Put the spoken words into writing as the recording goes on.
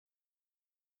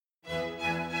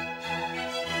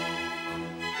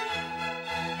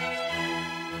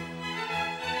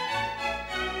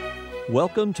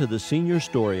Welcome to the Senior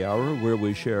Story Hour, where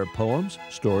we share poems,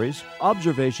 stories,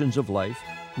 observations of life,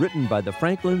 written by the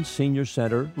Franklin Senior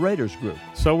Center Writers Group.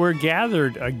 So we're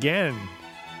gathered again,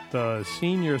 the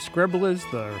senior scribblers,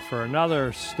 for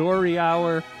another story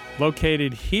hour,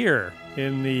 located here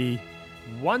in the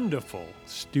wonderful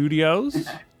studios,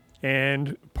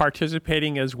 and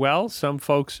participating as well, some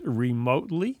folks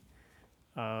remotely,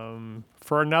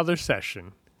 for another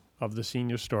session of the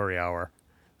Senior Story Hour.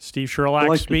 Steve Sherlock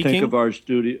speaking.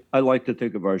 I like to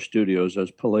think of our studios as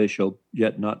palatial,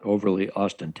 yet not overly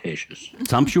ostentatious.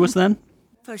 Sumptuous, then?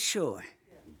 For sure.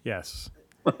 Yes.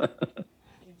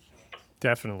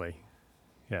 Definitely.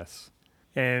 Yes.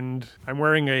 And I'm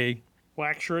wearing a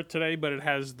black shirt today, but it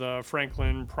has the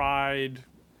Franklin Pride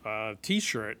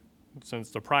T-shirt,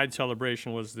 since the Pride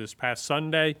celebration was this past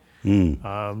Sunday.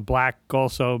 Black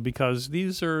also because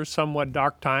these are somewhat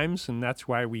dark times, and that's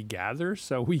why we gather,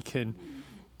 so we can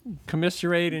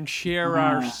commiserate and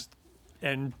share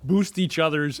and boost each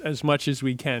other's as much as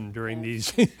we can during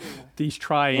these these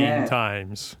trying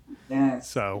times. Yes.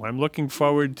 So I'm looking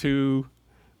forward to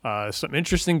some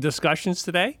interesting discussions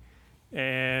today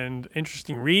and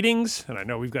interesting readings. And I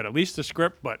know we've got at least a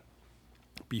script, but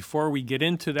before we get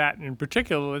into that in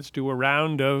particular, let's do a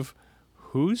round of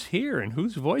who's here and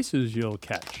whose voices you'll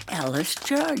catch. Alice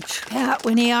Judge. Pat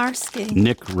Winiarski.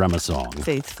 Nick Remasong.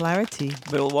 Faith Flaherty.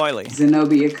 Bill Wiley.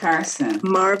 Zenobia Carson.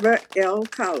 Marva L.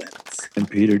 Collins. And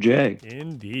Peter J.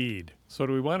 Indeed. So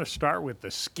do we want to start with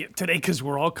the skit today? Because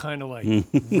we're all kind of like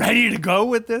ready to go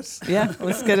with this? Yeah,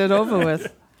 let's get it over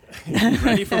with.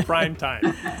 Ready for prime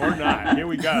time or not. Here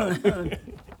we go.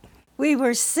 We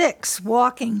were 6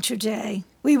 walking today.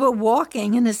 We were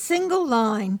walking in a single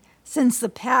line since the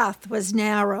path was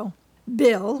narrow.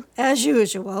 Bill, as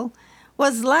usual,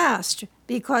 was last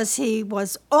because he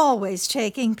was always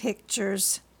taking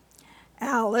pictures.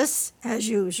 Alice, as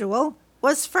usual,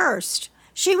 was first.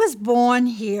 She was born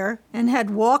here and had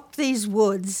walked these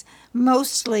woods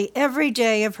mostly every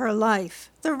day of her life.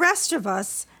 The rest of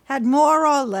us had more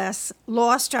or less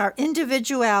lost our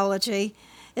individuality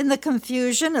in the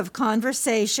confusion of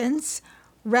conversations,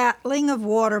 rattling of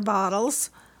water bottles,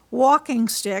 walking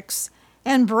sticks,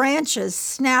 and branches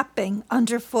snapping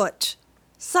underfoot.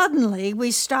 Suddenly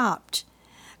we stopped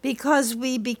because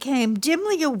we became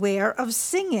dimly aware of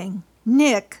singing.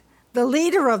 Nick, the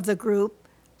leader of the group,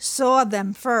 saw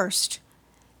them first.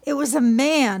 It was a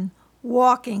man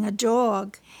walking a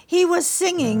dog. He was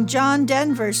singing John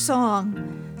Denver's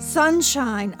song,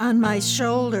 "Sunshine on My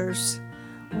Shoulders."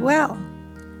 Well,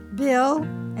 Bill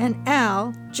and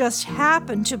Al just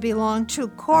happened to belong to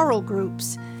choral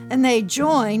groups, and they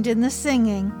joined in the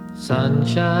singing.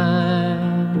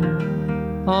 Sunshine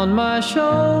on my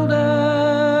shoulders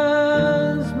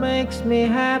makes me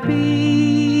happy.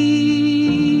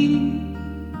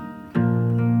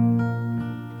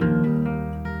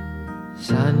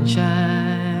 Sunshine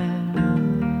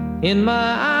in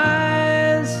my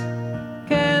eyes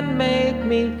can make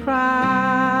me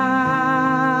cry.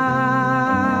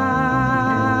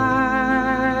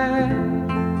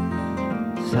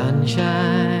 Sunshine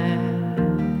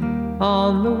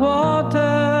on the water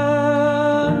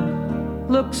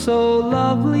looks so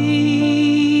lovely.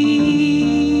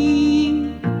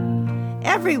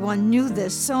 Everyone knew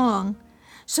this song,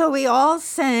 so we all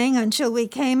sang until we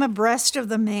came abreast of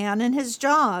the man and his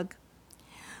dog.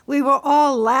 We were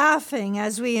all laughing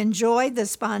as we enjoyed the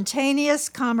spontaneous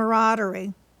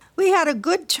camaraderie. We had a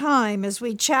good time as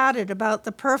we chatted about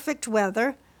the perfect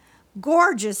weather,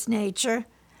 gorgeous nature,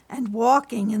 and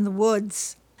walking in the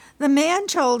woods. The man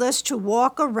told us to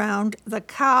walk around the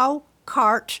Cow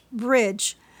Cart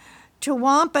Bridge to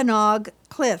Wampanoag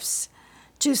Cliffs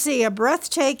to see a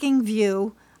breathtaking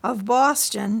view of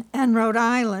Boston and Rhode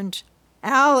Island.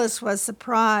 Alice was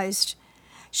surprised.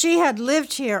 She had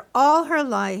lived here all her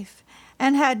life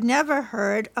and had never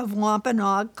heard of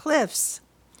Wampanoag Cliffs.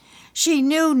 She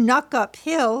knew Nuckup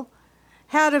Hill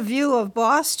had a view of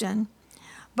Boston,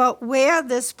 but where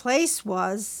this place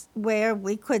was, where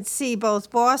we could see both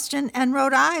Boston and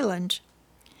Rhode Island.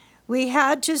 We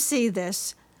had to see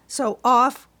this, so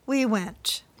off we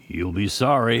went. You'll be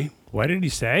sorry. What did he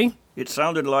say? It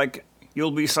sounded like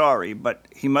you'll be sorry, but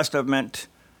he must have meant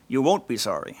you won't be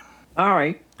sorry.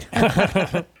 Sorry.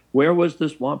 Where was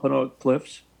this Wampanoag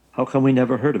Cliffs? How come we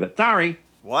never heard of it? Sorry.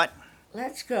 What?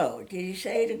 Let's go. Did he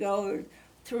say to go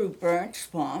through Burnt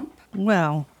Swamp?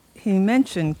 Well, he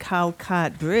mentioned Cow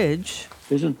Cart Bridge.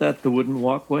 Isn't that the wooden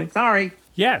walkway? Sorry.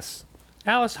 Yes.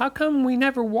 Alice, how come we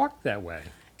never walked that way?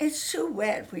 It's too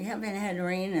wet. We haven't had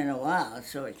rain in a while,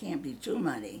 so it can't be too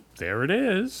muddy. There it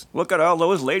is. Look at all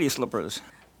those lady slippers.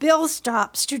 Bill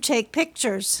stops to take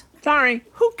pictures. Sorry.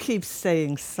 Who keeps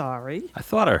saying sorry? I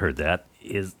thought I heard that.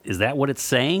 Is that what it's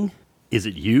saying? Is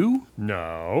it you?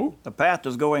 No. The path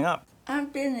is going up.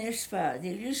 I've been this far.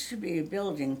 There used to be a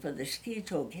building for the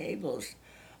ski-tow cables.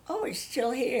 Oh, it's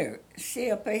still here.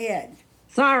 See up ahead.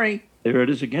 Sorry. There it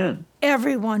is again.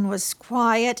 Everyone was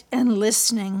quiet and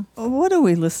listening. What are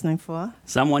we listening for?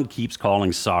 Someone keeps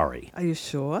calling sorry. Are you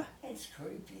sure? It's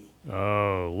creepy.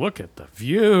 Oh, look at the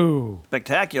view.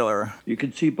 Spectacular. You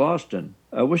can see Boston.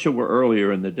 I wish it were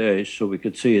earlier in the day so we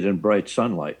could see it in bright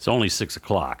sunlight. It's only 6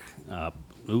 o'clock.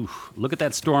 Look at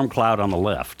that storm cloud on the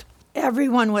left.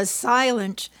 Everyone was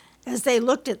silent as they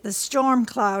looked at the storm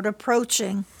cloud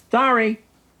approaching. Sorry.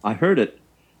 I heard it.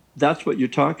 That's what you're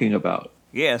talking about.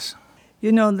 Yes.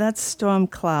 You know, that storm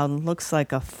cloud looks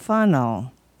like a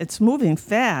funnel. It's moving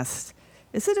fast.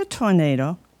 Is it a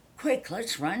tornado? Quick,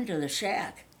 let's run to the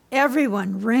shack.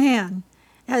 Everyone ran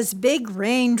as big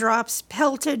raindrops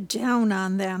pelted down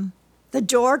on them. The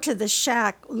door to the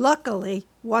shack, luckily,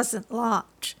 wasn't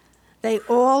locked. They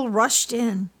all rushed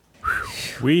in.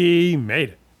 We made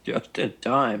it. Just in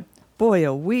time. Boy,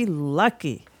 are we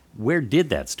lucky. Where did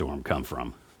that storm come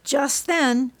from? Just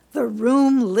then, the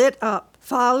room lit up,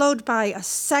 followed by a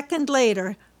second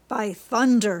later by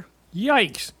thunder.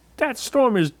 Yikes. That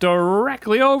storm is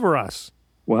directly over us.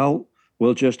 Well,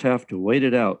 we'll just have to wait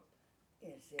it out.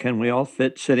 Can we all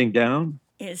fit sitting down?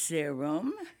 Is there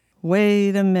room?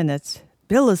 Wait a minute.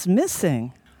 Bill is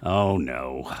missing. Oh,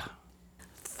 no.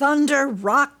 Thunder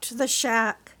rocked the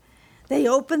shack. They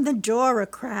opened the door a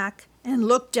crack and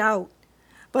looked out,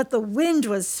 but the wind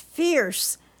was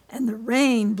fierce and the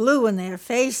rain blew in their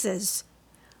faces.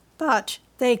 But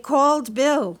they called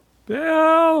Bill.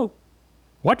 Bill!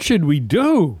 What should we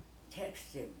do?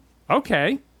 Text him.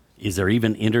 Okay. Is there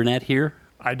even internet here?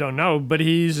 I don't know, but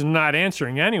he's not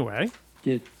answering anyway.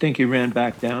 Do you think he ran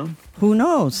back down? Who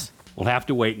knows? We'll have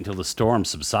to wait until the storm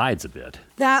subsides a bit.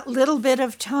 That little bit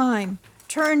of time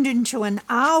turned into an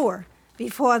hour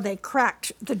before they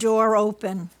cracked the door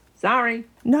open. Sorry.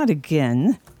 Not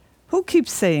again. Who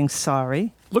keeps saying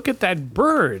sorry? Look at that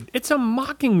bird. It's a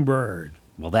mockingbird.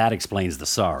 Well, that explains the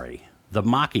sorry. The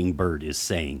mockingbird is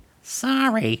saying,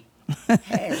 sorry.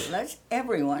 Hey, let's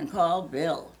everyone call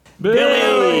Bill.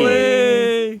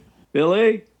 Billy!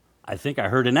 Billy? I think I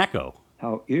heard an echo.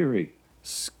 How eerie.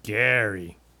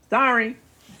 Scary. Sorry.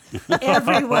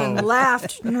 Everyone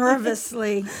laughed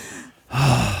nervously.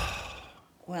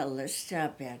 Well, let's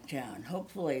stop back down.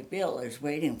 Hopefully Bill is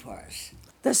waiting for us.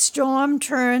 The storm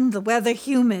turned the weather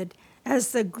humid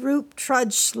as the group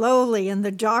trudged slowly in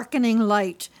the darkening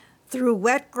light through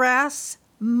wet grass,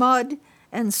 mud,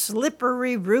 and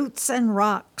slippery roots and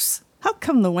rocks. How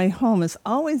come the way home is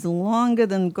always longer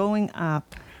than going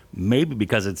up? Maybe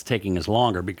because it's taking us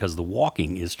longer because the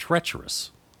walking is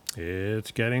treacherous.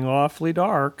 It's getting awfully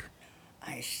dark.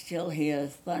 I still hear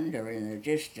thunder in the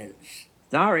distance.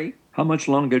 Sorry. How much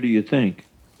longer do you think?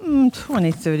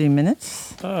 20, 30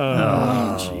 minutes.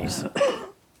 Oh, jeez.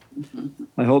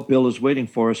 I hope Bill is waiting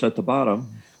for us at the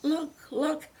bottom.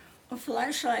 Look, a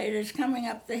flashlight is coming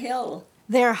up the hill.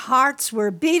 Their hearts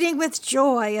were beating with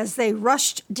joy as they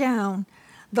rushed down.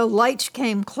 The light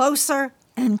came closer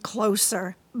and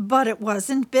closer, but it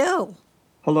wasn't Bill.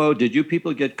 Hello, did you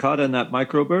people get caught in that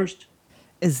microburst?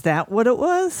 Is that what it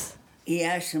was?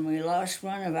 Yes, and we lost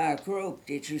one of our group.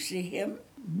 Did you see him?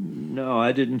 No,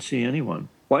 I didn't see anyone.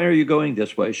 Why are you going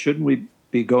this way? Shouldn't we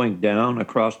be going down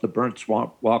across the burnt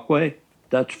swamp walkway?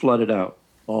 That's flooded out.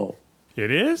 Oh.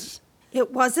 It is?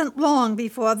 It wasn't long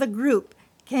before the group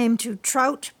came to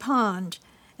Trout Pond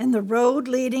and the road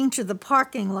leading to the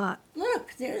parking lot.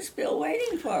 Look, there's Bill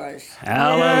waiting for us.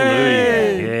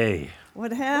 Hallelujah. Yay.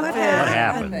 What happened? What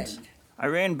happened? I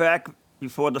ran back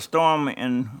before the storm,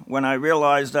 and when I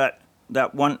realized that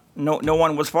no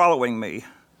one was following me,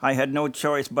 I had no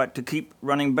choice but to keep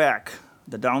running back.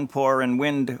 The downpour and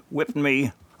wind whipped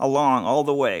me along all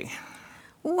the way.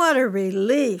 What a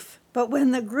relief. But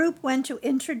when the group went to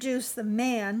introduce the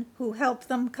man who helped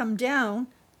them come down,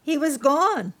 he was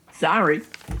gone. Sorry.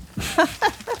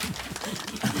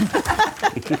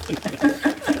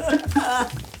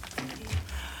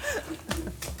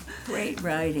 Great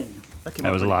riding.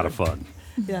 That was a lot of fun.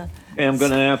 Yeah. Hey, I'm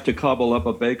going to have to cobble up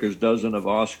a baker's dozen of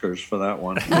Oscars for that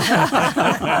one.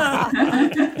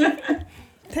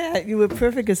 Pat, you were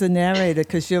perfect as a narrator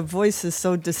because your voice is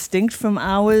so distinct from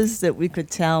ours that we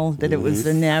could tell that it was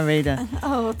the narrator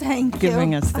Oh, thank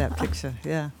giving you. us that picture.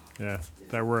 Yeah. Yeah,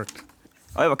 that worked.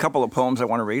 I have a couple of poems I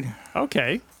want to read.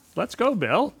 Okay, let's go,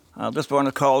 Bill. This one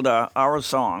is called Our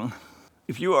Song.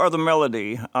 If you are the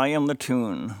melody, I am the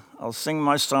tune. I'll sing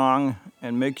my song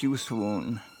and make you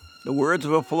swoon. The words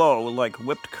will flow like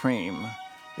whipped cream.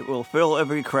 It will fill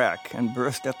every crack and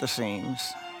burst at the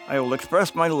seams. I will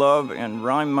express my love and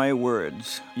rhyme my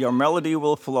words. Your melody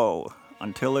will flow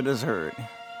until it is heard.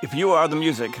 If you are the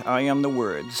music, I am the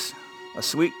words. A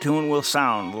sweet tune will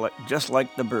sound just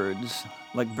like the birds.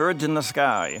 Like birds in the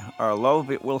sky, our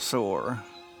love it will soar.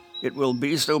 It will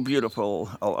be so beautiful,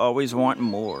 I'll always want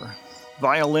more.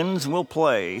 Violins will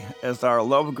play as our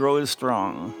love grows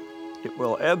strong. It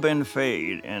will ebb and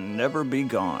fade and never be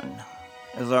gone.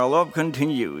 As our love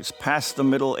continues past the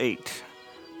middle 8,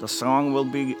 the song will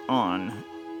be on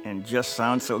and just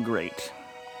sound so great.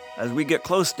 As we get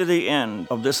close to the end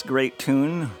of this great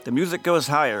tune, the music goes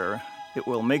higher, it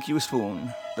will make you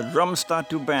swoon. The drums start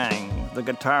to bang, the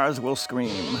guitars will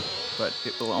scream, but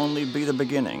it will only be the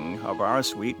beginning of our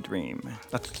sweet dream.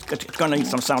 It's gonna need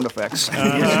some sound effects.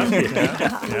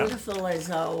 Beautiful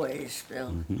as always,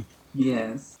 Bill.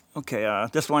 Yes. Okay,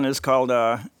 this one is called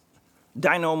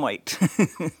Dynamite.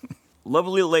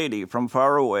 Lovely lady from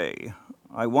far away,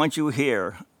 I want you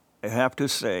here, I have to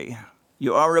say.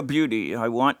 You are a beauty I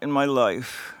want in my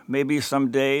life. Maybe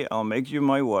someday I'll make you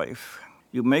my wife.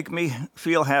 You make me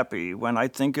feel happy when I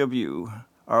think of you.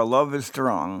 Our love is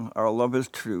strong, our love is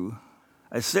true.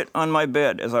 I sit on my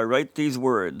bed as I write these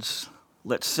words.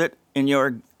 Let's sit in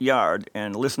your yard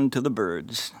and listen to the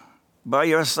birds. By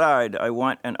your side I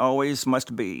want and always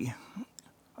must be.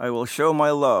 I will show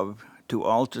my love to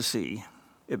all to see.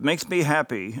 It makes me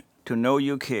happy to know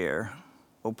you care.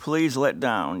 Oh, please let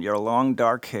down your long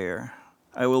dark hair.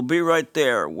 I will be right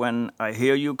there when I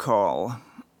hear you call.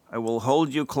 I will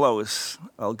hold you close,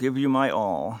 I'll give you my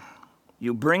all.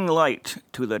 You bring light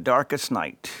to the darkest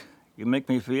night. You make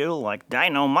me feel like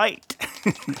dynamite.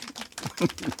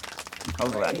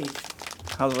 How's that?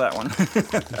 How's that one?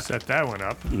 Set that one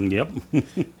up. Yep.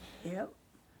 Yep.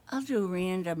 I'll do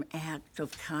random act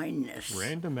of kindness.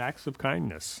 Random acts of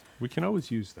kindness. We can always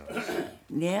use those.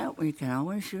 Yeah, we can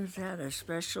always use that,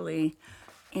 especially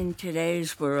in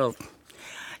today's world.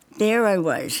 There I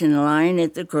was in line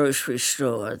at the grocery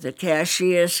store. The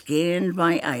cashier scanned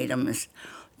my items.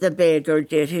 The bagger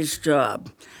did his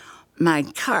job. My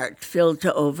cart filled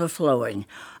to overflowing.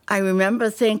 I remember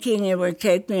thinking it would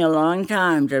take me a long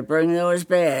time to bring those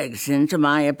bags into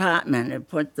my apartment and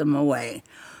put them away.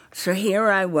 So here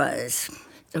I was.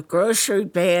 The grocery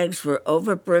bags were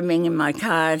overbrimming in my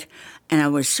cart, and I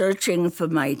was searching for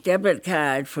my debit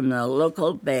card from the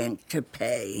local bank to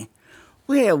pay.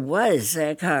 Where was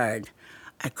that card?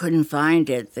 I couldn't find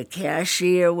it. The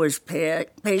cashier was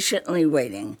patiently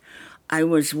waiting. I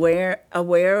was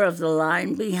aware of the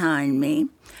line behind me.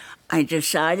 I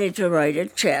decided to write a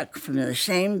check from the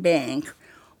same bank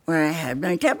where I had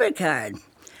my debit card.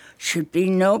 Should be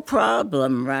no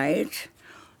problem, right?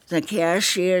 The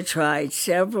cashier tried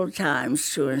several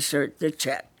times to insert the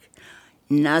check.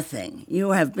 Nothing.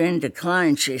 You have been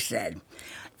declined, she said.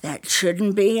 That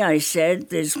shouldn't be, I said.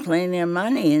 There's plenty of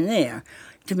money in there.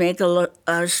 To make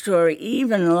our story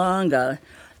even longer,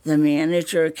 the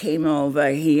manager came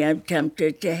over. He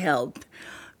attempted to help.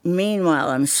 Meanwhile,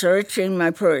 I'm searching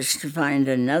my purse to find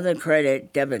another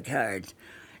credit debit card.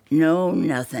 No,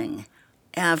 nothing.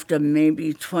 After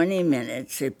maybe 20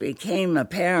 minutes, it became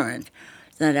apparent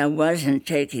that I wasn't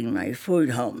taking my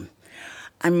food home.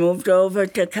 I moved over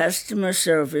to customer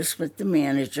service with the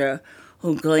manager,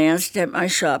 who glanced at my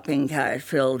shopping cart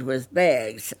filled with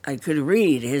bags. I could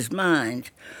read his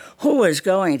mind. Who was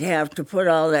going to have to put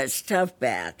all that stuff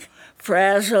back?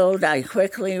 Frazzled, I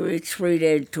quickly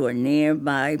retreated to a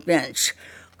nearby bench,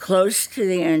 close to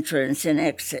the entrance and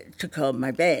exit, to call my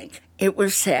bank. It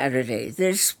was Saturday.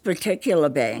 This particular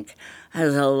bank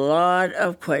has a lot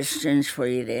of questions for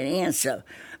you to answer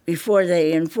before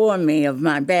they inform me of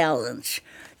my balance.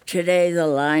 Today the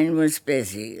line was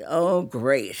busy. Oh,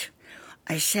 great.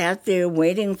 I sat there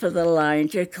waiting for the line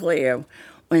to clear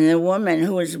when the woman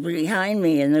who was behind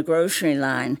me in the grocery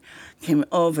line came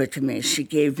over to me. She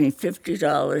gave me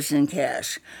 $50 in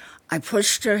cash. I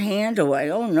pushed her hand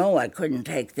away. Oh, no, I couldn't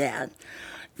take that.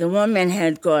 The woman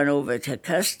had gone over to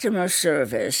customer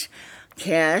service,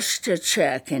 cashed a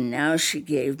check, and now she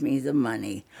gave me the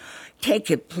money.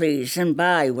 Take it, please, and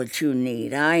buy what you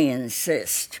need. I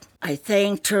insist. I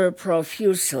thanked her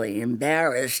profusely,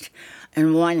 embarrassed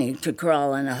and wanting to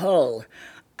crawl in a hole.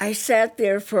 I sat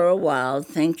there for a while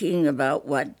thinking about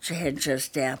what had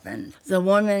just happened. The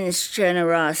woman's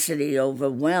generosity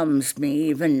overwhelms me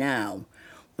even now.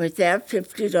 With that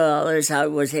 $50, I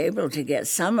was able to get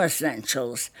some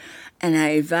essentials, and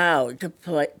I vowed to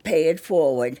pay it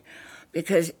forward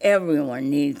because everyone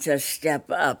needs a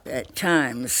step up at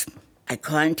times. I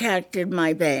contacted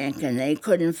my bank and they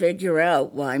couldn't figure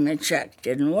out why my check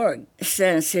didn't work,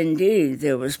 since indeed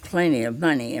there was plenty of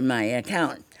money in my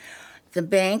account. The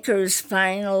banker's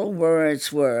final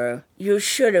words were, "You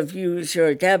should have used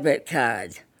your debit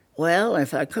card." Well,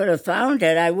 if I could have found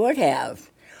it, I would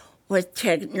have. With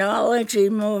technology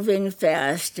moving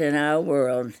fast in our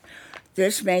world,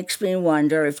 this makes me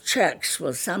wonder if checks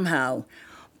will somehow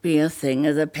be a thing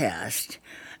of the past.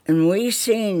 And we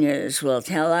seniors will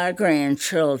tell our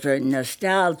grandchildren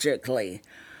nostalgically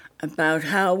about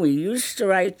how we used to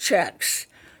write checks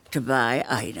to buy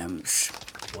items.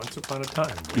 Once upon a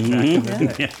time, way back in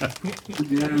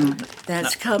the day.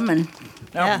 That's coming.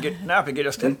 Now, if you get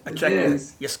a check,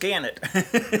 Yes. you scan it.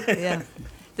 Yeah.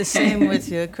 The same with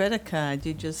your credit card.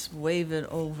 You just wave it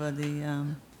over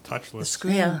the Touchless.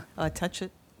 screen. Yeah. Or touch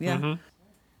it. Yeah.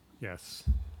 Yes.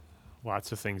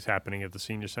 Lots of things happening at the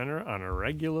Senior Center on a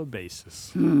regular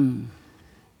basis,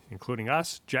 including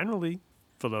us. Generally,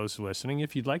 for those listening,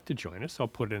 if you'd like to join us, I'll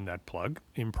put in that plug,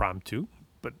 impromptu,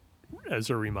 but as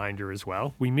a reminder as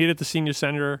well. We meet at the Senior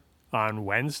Center on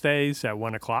Wednesdays at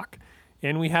 1 o'clock,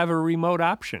 and we have a remote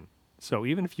option. So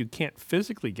even if you can't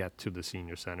physically get to the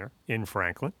Senior Center in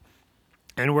Franklin,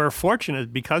 and we're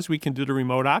fortunate because we can do the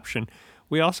remote option,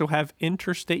 we also have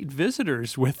interstate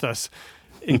visitors with us,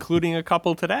 including a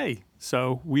couple today.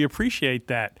 So we appreciate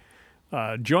that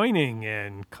joining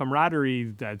and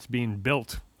camaraderie that's being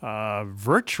built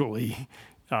virtually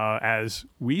as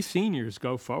we seniors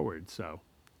go forward. So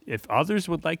if others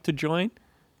would like to join,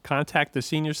 contact the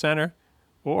Senior Center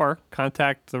or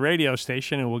contact the radio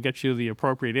station and we'll get you the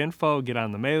appropriate info, get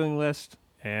on the mailing list,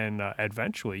 and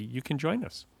eventually you can join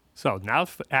us. So now,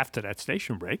 after that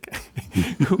station break,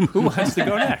 who wants to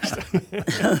go next?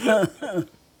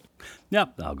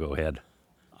 Yep, I'll go ahead.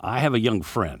 I have a young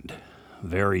friend,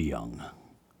 very young,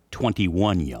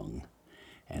 21 young,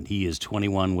 and he is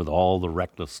 21 with all the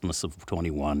recklessness of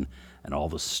 21 and all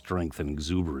the strength and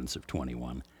exuberance of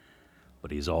 21. But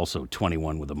he's also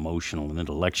 21 with emotional and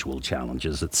intellectual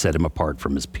challenges that set him apart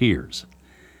from his peers.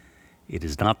 It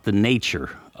is not the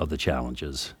nature of the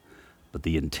challenges, but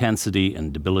the intensity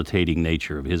and debilitating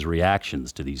nature of his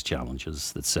reactions to these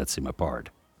challenges that sets him apart.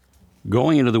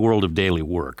 Going into the world of daily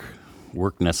work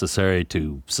necessary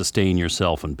to sustain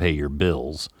yourself and pay your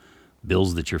bills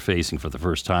that you're facing for the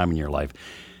first time in your life,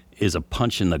 is a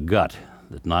punch in the gut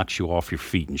that knocks you off your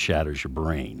feet and shatters your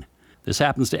brain. This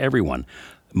happens to everyone.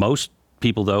 Most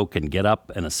people, though, can get up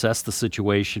and assess the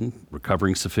situation,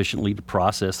 recovering sufficiently to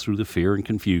process through the fear and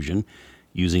confusion,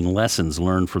 using lessons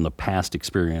learned from the past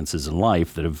experiences in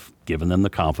life that have given them the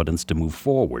confidence to move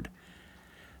forward.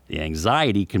 The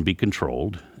anxiety can be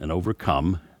controlled and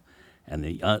overcome, and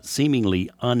the seemingly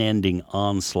unending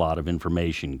onslaught of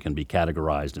information can be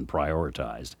categorized and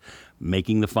prioritized,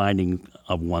 making the finding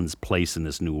of one's place in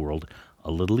this new world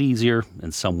a little easier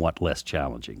and somewhat less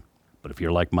challenging. But if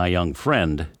you're like my young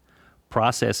friend,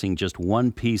 processing just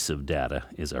one piece of data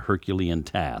is a Herculean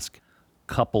task.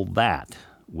 Couple that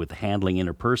with handling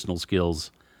interpersonal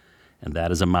skills, and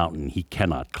that is a mountain he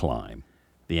cannot climb.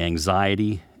 The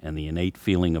anxiety and the innate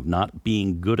feeling of not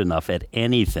being good enough at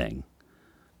anything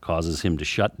causes him to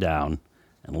shut down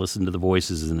and listen to the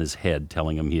voices in his head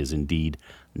telling him he is indeed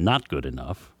not good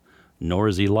enough, nor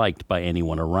is he liked by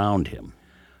anyone around him.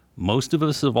 Most of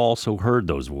us have also heard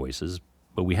those voices,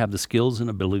 but we have the skills and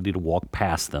ability to walk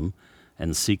past them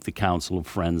and seek the counsel of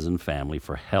friends and family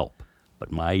for help.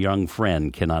 But my young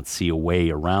friend cannot see a way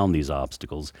around these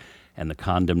obstacles and the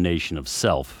condemnation of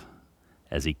self,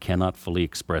 as he cannot fully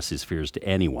express his fears to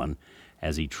anyone,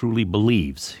 as he truly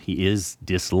believes he is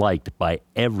disliked by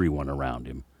everyone around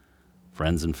him,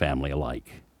 friends and family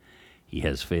alike. He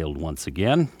has failed once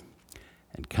again,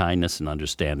 and kindness and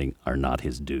understanding are not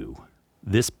his due.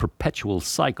 This perpetual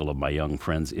cycle of my young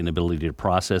friend's inability to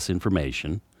process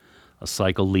information, a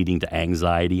cycle leading to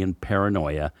anxiety and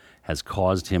paranoia, has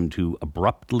caused him to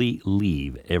abruptly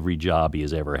leave every job he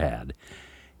has ever had.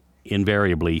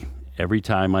 Invariably, every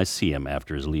time I see him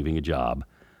after his leaving a job,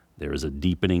 there is a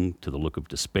deepening to the look of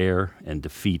despair and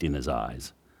defeat in his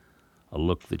eyes, a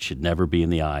look that should never be in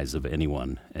the eyes of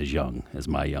anyone as young as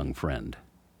my young friend.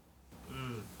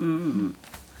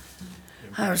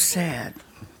 How sad.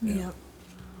 Yep.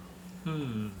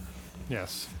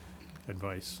 Yes.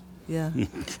 Advice. Yeah.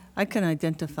 I can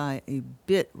identify a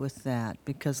bit with that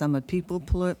because I'm a people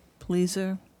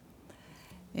pleaser.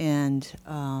 And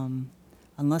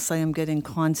unless I am getting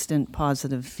constant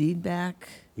positive feedback,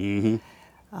 you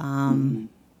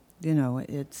know,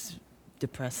 it's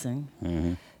depressing.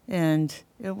 And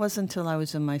it wasn't until I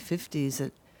was in my 50s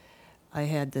that I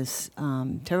had this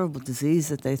terrible disease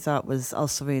that they thought was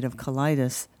ulcerative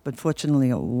colitis, but fortunately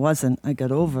it wasn't. I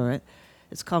got over it.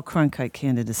 It's called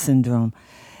Cronkite-Candida syndrome,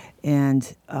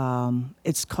 and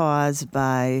it's caused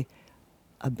by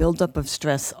a buildup of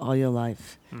stress all your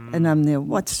life. And I'm there,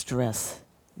 what stress?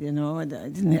 You know, I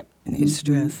didn't have any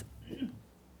stress.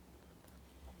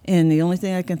 And the only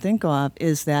thing I can think of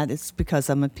is that it's because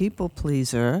I'm a people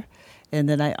pleaser and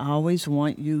that I always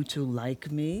want you to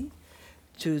like me,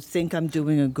 to think I'm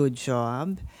doing a good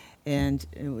job. And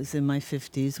it was in my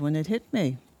 50s when it hit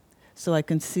me. So I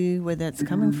can see where that's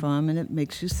coming from, and it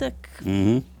makes you sick.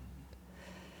 Mm-hmm.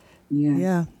 Yes.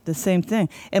 Yeah, the same thing.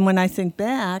 And when I think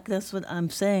back, that's what I'm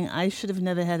saying. I should have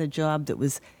never had a job that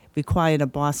required a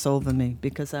boss over me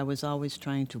because I was always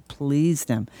trying to please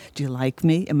them. Do you like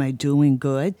me? Am I doing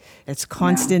good? It's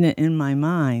constant in my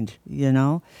mind, you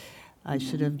know. I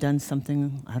should have done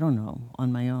something, I don't know,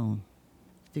 on my own,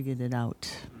 figured it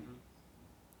out.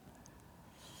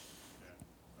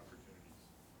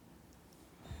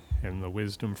 And the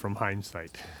wisdom from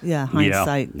hindsight. Yeah,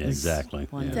 hindsight. Yeah, is exactly.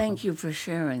 wonderful. Thank you for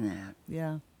sharing that.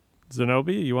 Yeah.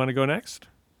 Zenobia, you want to go next?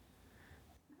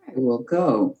 I will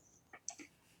go.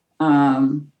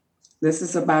 This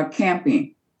is about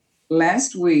camping.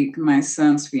 Last week, my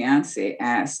son's fiance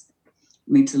asked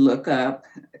me to look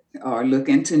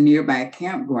into nearby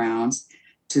campgrounds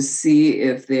to see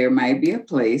if there might be a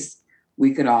place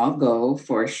we could all go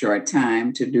for a short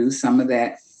time to do some of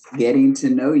that getting to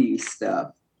know you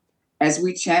stuff. As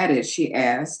we chatted, she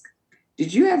asked,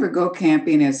 "Did you ever go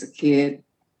camping as a kid?"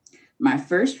 My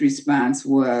first response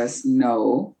was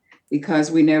no,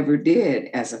 because we never did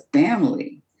as a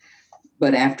family.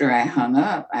 But after I hung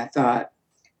up, I thought,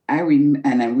 I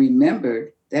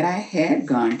remembered that I had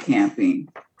gone camping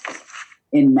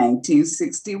in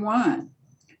 1961.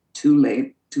 Too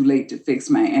late to fix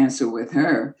my answer with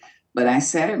her, but I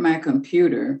sat at my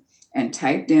computer and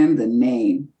typed in the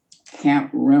name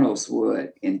Camp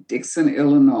Reynoldswood in Dixon,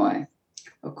 Illinois.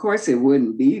 Of course, it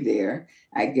wouldn't be there,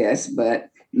 I guess,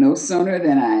 but no sooner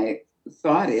than I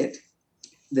thought it,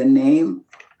 the name,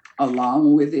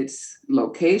 along with its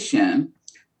location,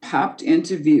 popped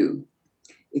into view.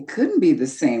 It couldn't be the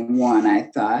same one, I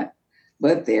thought,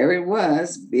 but there it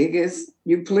was, big as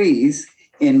you please,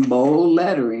 in bold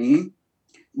lettering,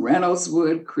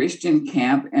 Reynoldswood Christian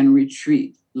Camp and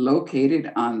Retreat,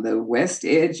 located on the west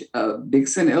edge of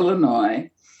Dixon, Illinois,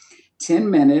 10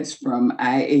 minutes from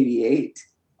I-88.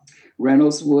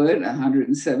 Reynoldswood,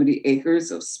 170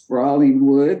 acres of sprawling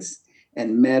woods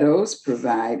and meadows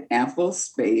provide ample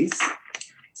space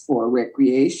for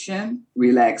recreation,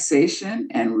 relaxation,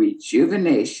 and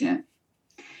rejuvenation.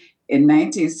 In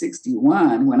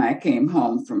 1961, when I came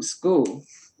home from school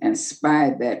and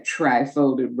spied that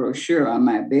tri-folded brochure on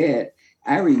my bed,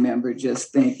 I remember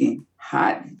just thinking,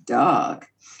 hot dog.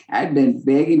 I'd been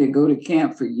begging to go to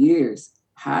camp for years.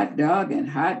 Hot dog and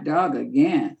hot dog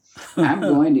again. I'm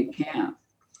going to camp.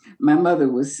 My mother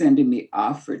was sending me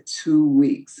off for 2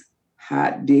 weeks.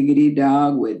 Hot diggity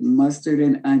dog with mustard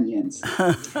and onions.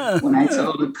 When I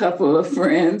told a couple of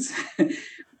friends,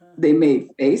 they made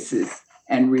faces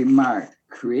and remarked,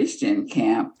 "Christian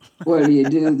camp? What do you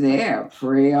do there?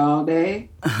 Pray all day?"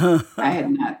 I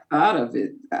had not thought of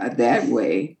it that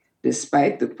way,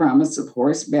 despite the promise of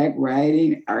horseback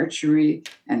riding, archery,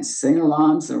 and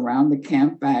sing-alongs around the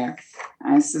campfire.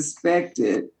 I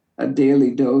suspected a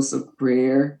daily dose of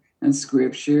prayer and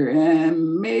scripture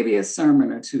and maybe a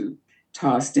sermon or two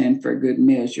tossed in for good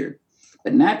measure.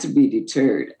 But not to be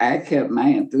deterred, I kept my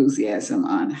enthusiasm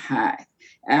on high.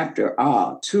 After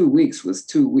all, 2 weeks was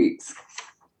 2 weeks.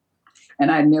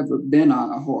 And I'd never been on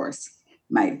a horse.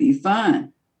 Might be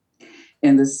fun.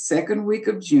 In the second week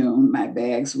of June, my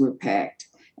bags were packed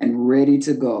and ready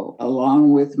to go.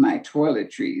 Along with my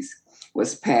toiletries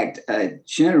was packed a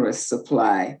generous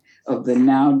supply of the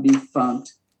now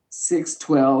defunct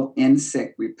 612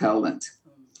 insect repellent.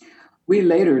 We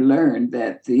later learned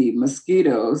that the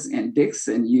mosquitoes in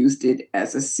Dixon used it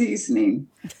as a seasoning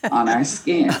on our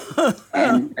skin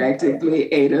and practically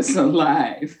ate us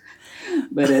alive.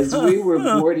 But as we were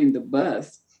boarding the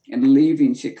bus and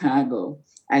leaving Chicago,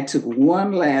 I took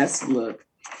one last look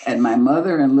at my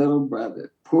mother and little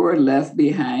brother, poor left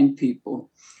behind people,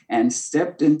 and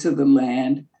stepped into the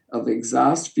land of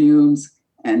exhaust fumes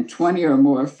and 20 or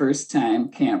more first-time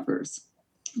campers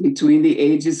between the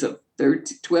ages of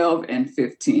 12 and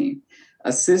 15,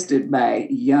 assisted by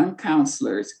young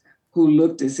counselors who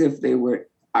looked as if they were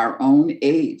our own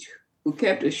age, who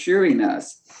kept assuring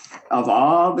us of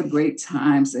all the great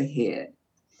times ahead.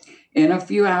 In a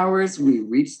few hours, we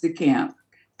reached the camp,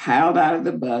 piled out of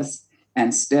the bus,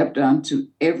 and stepped onto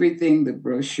everything the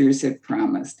brochures had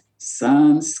promised: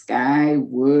 sun, sky,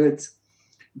 woods,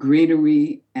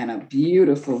 greenery, and a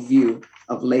beautiful view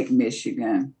of Lake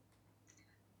Michigan.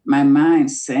 My mind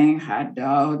sang hot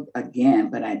dog again,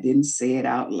 but I didn't say it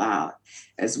out loud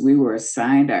as we were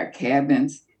assigned our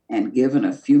cabins and given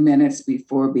a few minutes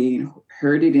before being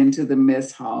herded into the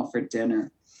mess hall for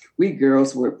dinner. We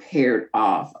girls were paired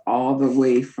off all the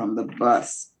way from the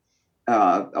bus,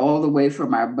 all the way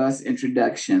from our bus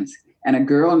introductions, and a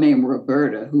girl named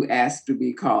Roberta, who asked to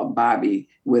be called Bobby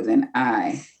with an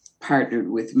I, partnered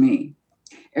with me.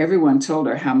 Everyone told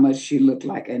her how much she looked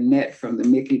like Annette from the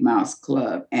Mickey Mouse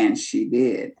Club, and she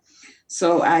did.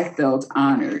 So I felt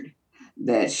honored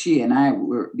that she and I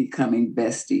were becoming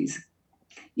besties.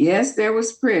 Yes, there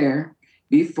was prayer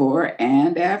before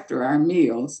and after our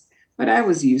meals, but I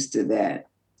was used to that.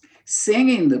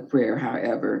 Singing the prayer,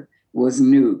 however, was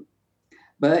new,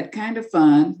 but kind of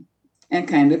fun and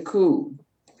kind of cool.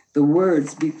 The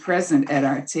words, "Be present at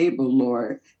our table,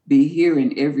 Lord, be here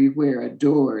and everywhere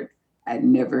adored," I'd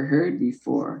never heard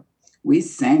before. We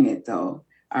sang it though,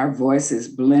 our voices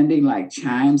blending like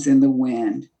chimes in the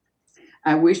wind.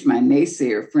 I wish my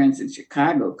naysayer friends in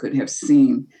Chicago could have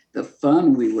seen the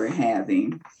fun we were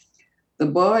having. The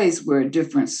boys were a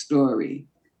different story.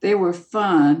 They were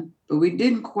fun, but we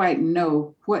didn't quite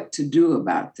know what to do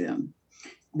about them.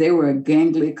 They were a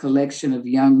gangly collection of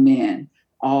young men,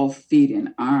 all feet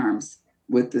and arms,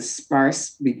 with the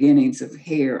sparse beginnings of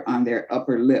hair on their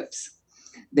upper lips.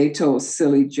 They told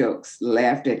silly jokes,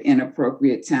 laughed at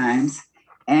inappropriate times,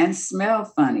 and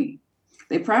smelled funny.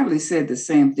 They probably said the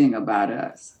same thing about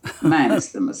us,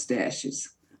 minus the mustaches.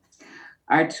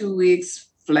 Our 2 weeks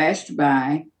flashed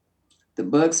by. The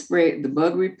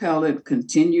bug repellent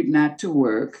continued not to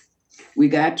work. We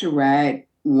got to ride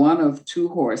one of two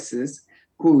horses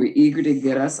who were eager to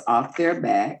get us off their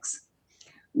backs.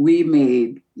 We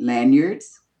made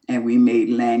lanyards, and we made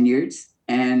lanyards,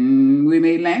 and we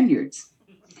made lanyards.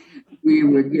 We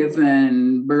were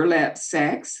given burlap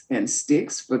sacks and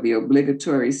sticks for the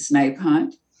obligatory snipe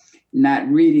hunt, not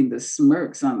reading the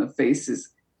smirks on the faces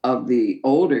of the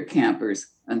older campers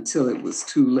until it was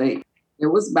too late.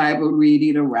 There was Bible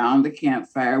reading around the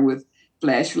campfire with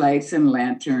flashlights and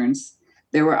lanterns.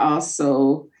 There were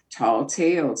also tall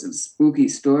tales and spooky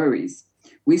stories.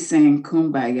 We sang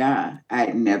Kumbaya.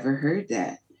 I'd never heard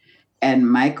that.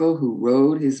 And Michael, who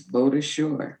rowed his boat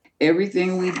ashore.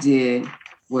 Everything we did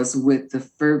was with the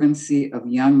fervency of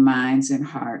young minds and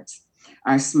hearts.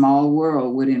 Our small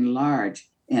world would enlarge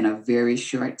in a very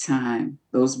short time.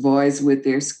 Those boys with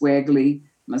their squaggly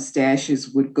mustaches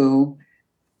would go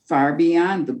far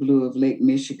beyond the blue of Lake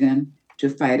Michigan to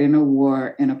fight in a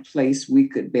war in a place we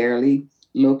could barely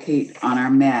locate on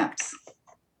our maps.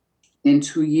 In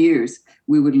 2 years,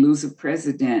 we would lose a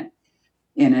president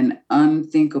in an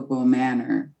unthinkable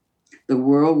manner. The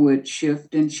world would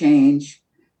shift and change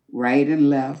right and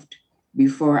left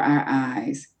before our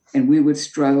eyes, and we would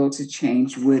struggle to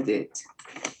change with it.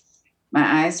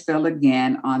 My eyes fell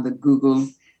again on the Google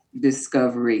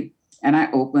discovery, and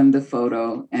I opened the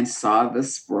photo and saw the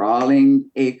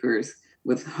sprawling acres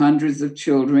with hundreds of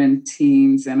children,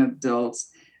 teens, and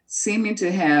adults seeming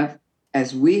to have,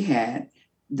 as we had,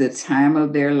 the time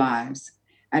of their lives.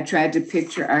 I tried to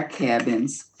picture our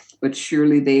cabins, but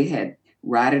surely they had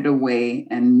rotted away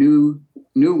and new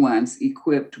ones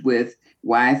equipped with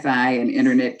Wi-Fi and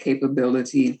internet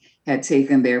capability had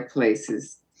taken their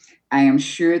places. I am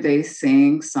sure they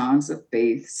sang songs of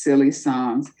faith, silly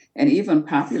songs, and even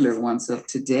popular ones of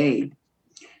today.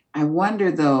 I wonder,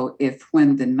 though, if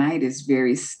when the night is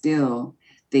very still,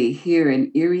 they hear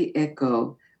an eerie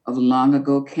echo of long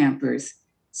ago campers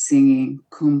singing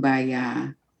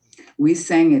Kumbaya. We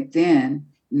sang it then,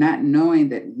 not knowing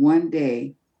that one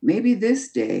day, maybe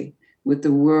this day, with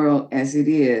the world as it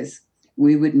is,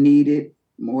 we would need it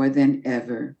more than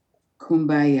ever.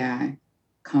 Kumbaya,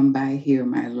 come by here,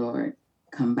 my Lord,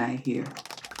 come by here.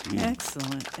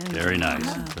 Excellent. Very nice.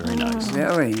 Wow. Very nice.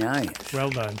 Very nice. Well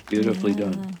done. Beautifully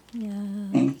done.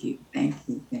 Thank you, thank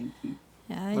you, thank you.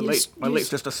 Yeah, My late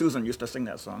sister Susan used to sing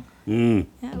that song. Mm.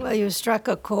 yeah, well, you struck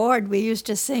a chord. We used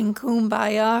to sing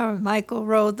Kumbaya. Michael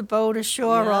rowed the boat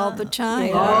ashore all the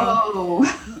time. Oh,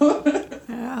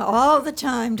 Yeah, all the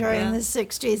time during the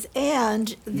 60s.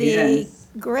 And the Yes.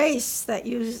 grace that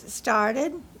you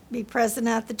started, be present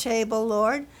at the table,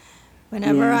 Lord.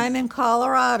 Whenever Yes. I'm in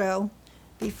Colorado,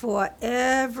 before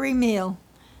every meal,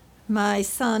 my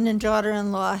son and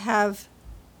daughter-in-law have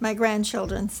my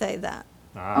grandchildren say that.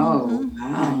 oh,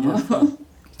 wow.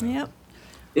 Yep.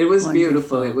 It was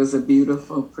beautiful. It was a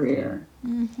beautiful prayer.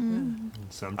 Some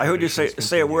I heard you say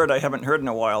traditions a continue. word I haven't heard in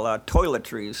a while,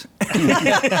 toiletries.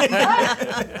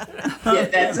 Yeah,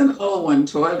 that's an old one,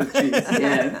 toiletries,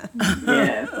 yes,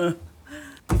 yes.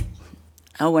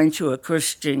 I went to a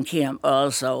Christian camp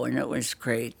also, and it was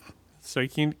great. So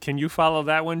can you follow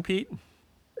that one, Pete?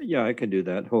 Yeah, I can do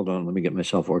that. Hold on, let me get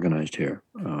myself organized here.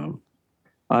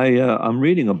 I'm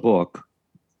reading a book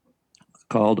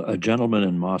called A Gentleman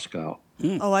in Moscow.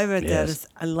 Oh, I read that. Yes.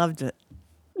 I loved it.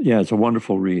 Yeah, it's a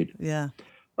wonderful read. Yeah.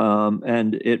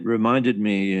 And it reminded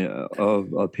me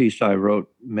of a piece I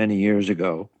wrote many years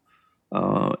ago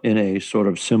in a sort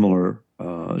of similar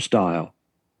style.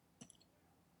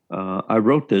 I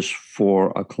wrote this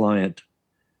for a client,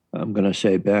 I'm going to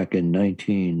say back in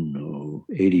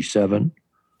 1987.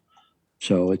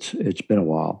 So it's been a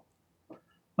while.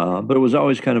 But it was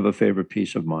always kind of a favorite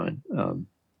piece of mine.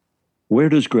 Where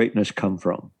does greatness come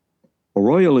from? A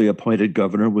royally appointed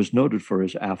governor was noted for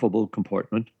his affable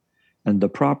comportment and the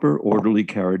proper orderly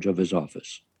carriage of his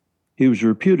office. He was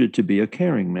reputed to be a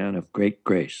caring man of great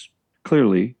grace,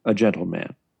 clearly a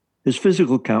gentleman. His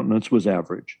physical countenance was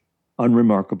average,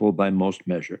 unremarkable by most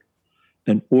measure,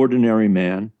 an ordinary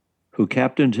man who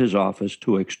captained his office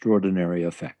to extraordinary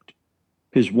effect.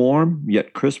 His warm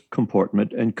yet crisp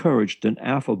comportment encouraged an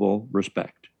affable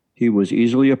respect. He was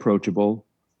easily approachable,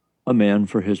 a man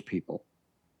for his people.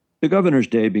 The governor's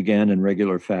day began in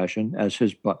regular fashion as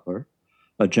his butler,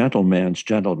 a gentleman's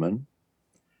gentleman,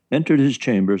 entered his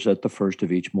chambers at the first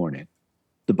of each morning.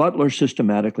 The butler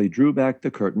systematically drew back the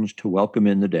curtains to welcome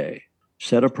in the day,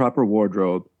 set a proper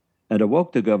wardrobe, and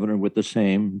awoke the governor with the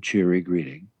same cheery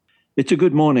greeting. "It's a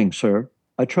good morning, sir.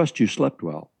 I trust you slept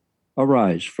well.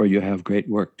 Arise, for you have great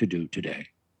work to do today."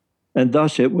 And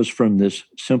thus it was from this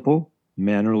simple,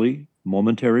 mannerly,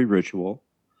 momentary ritual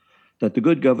that the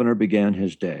good governor began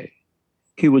his day.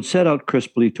 He would set out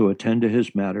crisply to attend to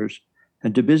his matters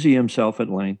and to busy himself at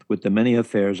length with the many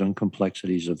affairs and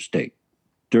complexities of state.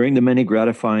 During the many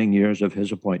gratifying years of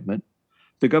his appointment,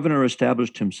 the governor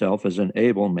established himself as an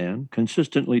able man,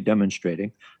 consistently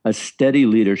demonstrating a steady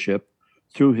leadership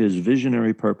through his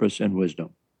visionary purpose and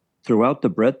wisdom. Throughout the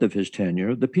breadth of his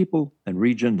tenure, the people and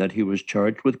region that he was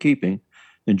charged with keeping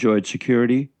enjoyed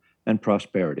security and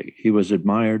prosperity. He was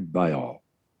admired by all.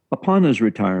 Upon his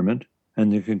retirement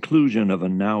and the conclusion of a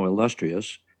now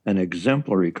illustrious and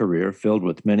exemplary career filled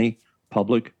with many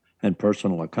public and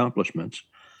personal accomplishments,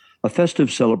 a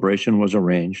festive celebration was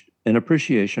arranged in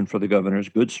appreciation for the governor's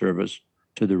good service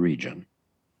to the region.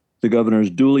 The governor's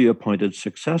duly appointed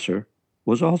successor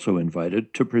was also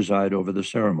invited to preside over the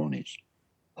ceremonies.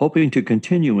 Hoping to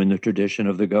continue in the tradition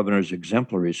of the governor's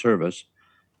exemplary service,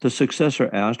 the successor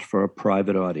asked for a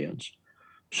private audience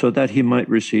so that he might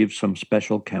receive some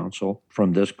special counsel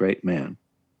from this great man.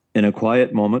 In a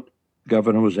quiet moment, the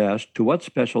governor was asked to what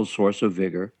special source of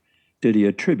vigor did he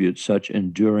attribute such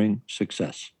enduring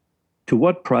success? To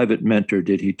what private mentor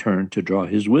did he turn to draw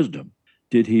his wisdom?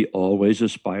 Did he always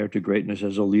aspire to greatness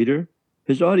as a leader?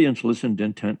 His audience listened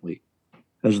intently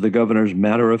as the governor's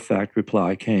matter-of-fact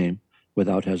reply came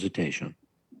without hesitation.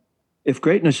 "If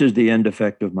greatness is the end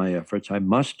effect of my efforts, I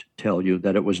must tell you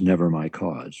that it was never my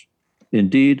cause.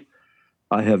 Indeed,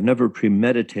 I have never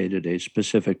premeditated a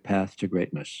specific path to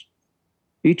greatness.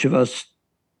 Each of us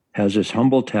has his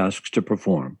humble tasks to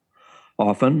perform.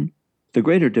 Often, the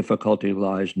greater difficulty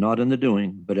lies not in the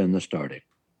doing, but in the starting.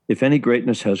 If any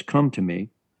greatness has come to me,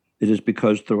 it is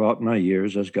because throughout my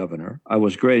years as governor, I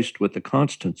was graced with the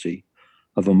constancy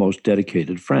of a most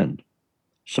dedicated friend,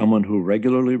 someone who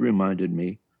regularly reminded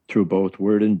me through both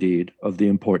word and deed of the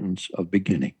importance of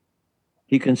beginning.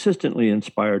 He consistently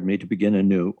inspired me to begin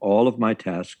anew all of my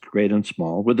tasks, great and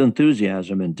small, with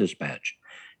enthusiasm and dispatch.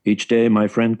 Each day, my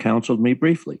friend counseled me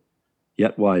briefly,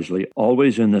 yet wisely,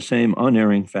 always in the same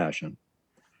unerring fashion,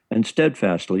 and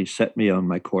steadfastly set me on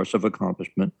my course of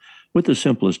accomplishment with the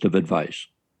simplest of advice.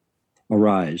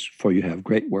 Arise, for you have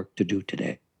great work to do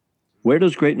today." Where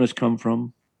does greatness come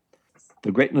from?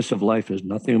 The greatness of life is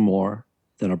nothing more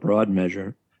than a broad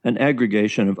measure, an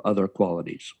aggregation of other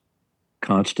qualities: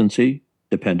 constancy,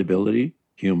 dependability,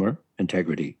 humor,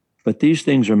 integrity. But these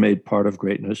things are made part of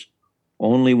greatness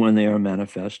only when they are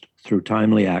manifest through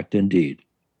timely act and deed.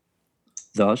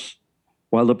 Thus,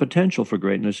 while the potential for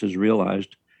greatness is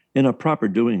realized in a proper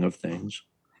doing of things,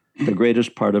 the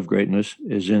greatest part of greatness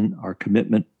is in our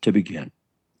commitment to begin.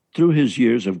 Through his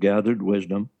years of gathered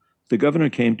wisdom, the governor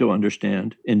came to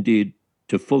understand, indeed,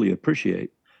 to fully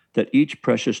appreciate, that each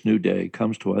precious new day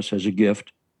comes to us as a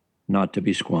gift not to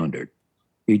be squandered.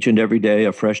 Each and every day,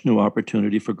 a fresh new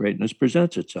opportunity for greatness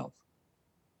presents itself.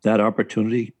 That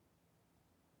opportunity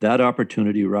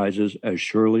rises as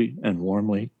surely and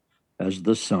warmly as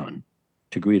the sun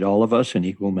to greet all of us in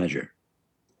equal measure.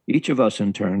 Each of us,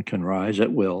 in turn, can rise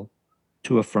at will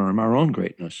to affirm our own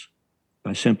greatness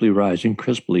by simply rising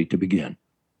crisply to begin.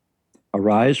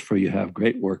 Arise, for you have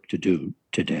great work to do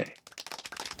today.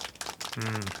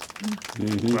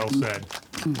 Well said.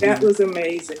 That was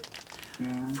amazing.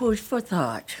 Food for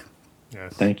thought.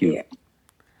 Yes. Thank you. Yeah.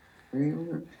 Great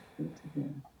work. Good to go.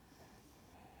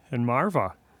 And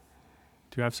Marva,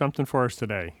 do you have something for us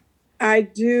today? I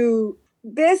do.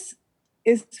 This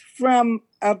is from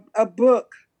a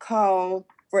book called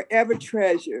Forever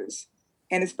Treasures,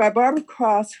 and it's by Barbara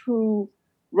Cross, who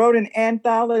wrote an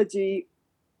anthology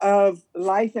of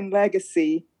life and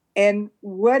legacy. And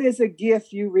what is a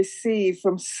gift you receive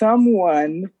from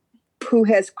someone who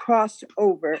has crossed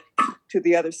over to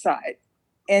the other side?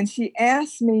 And she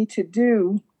asked me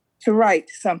to write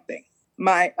something.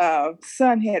 My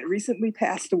son had recently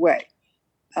passed away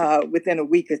within a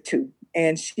week or two.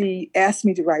 And she asked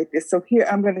me to write this. So here,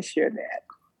 I'm going to share that.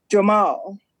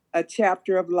 Jamal, a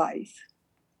chapter of life.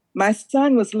 My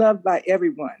son was loved by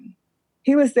everyone.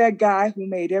 He was that guy who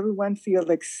made everyone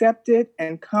feel accepted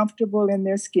and comfortable in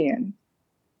their skin.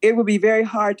 It would be very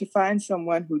hard to find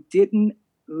someone who didn't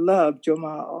love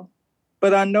Jamal.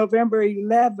 But on November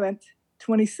 11th,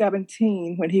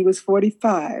 2017, when he was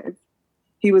 45,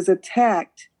 he was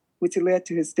attacked, which led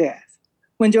to his death.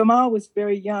 When Jamal was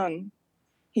very young,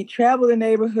 he traveled the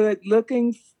neighborhood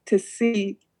looking to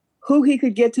see who he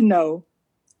could get to know,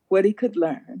 what he could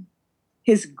learn.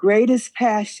 His greatest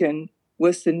passion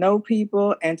was to know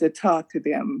people and to talk to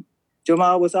them.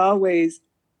 Jamal was always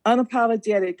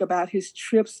unapologetic about his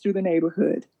trips through the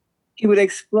neighborhood. He would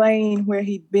explain where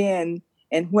he'd been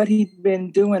and what he'd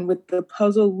been doing with the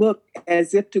puzzled look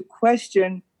as if to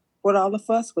question what all the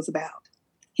fuss was about.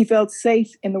 He felt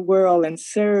safe in the world and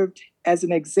served as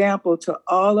an example to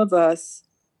all of us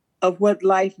of what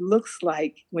life looks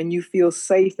like when you feel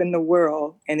safe in the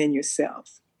world and in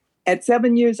yourself. At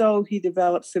 7 years old, he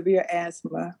developed severe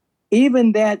asthma.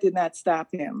 Even that did not stop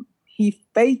him. He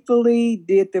faithfully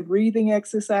did the breathing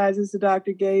exercises the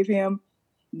doctor gave him,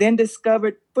 then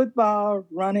discovered football,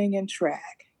 running, and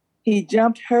track. He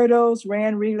jumped hurdles,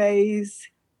 ran relays.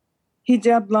 He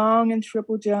jumped long and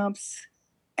triple jumps.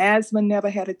 Asthma never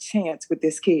had a chance with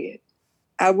this kid.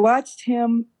 I watched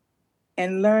him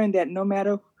and learned that no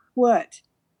matter what,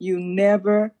 you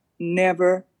never,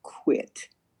 never quit.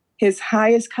 His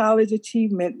highest college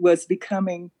achievement was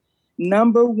becoming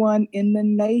number one in the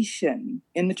nation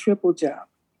in the triple jump.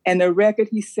 And the record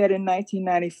he set in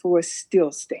 1994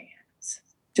 still stands.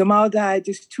 Jamal died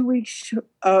just 2 weeks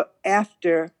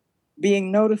after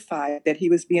being notified that he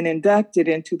was being inducted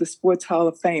into the Sports Hall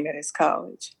of Fame at his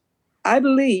college. I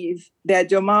believe that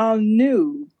Jamal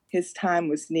knew his time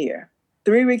was near.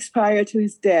 3 weeks prior to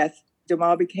his death,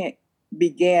 Jamal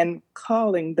began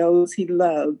calling those he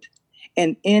loved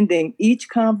and ending each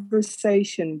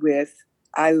conversation with,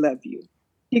 "I love you."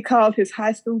 He called his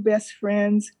high school best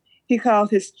friends. He called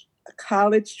his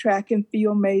college track and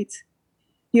field mates.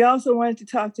 He also wanted to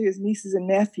talk to his nieces and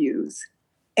nephews.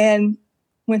 And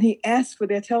when he asked for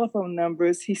their telephone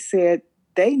numbers, he said,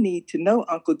 "They need to know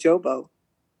Uncle Jobo,"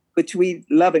 which we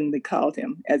lovingly called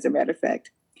him, as a matter of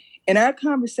fact. In our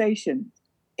conversation,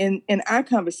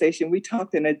 we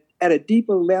talked at a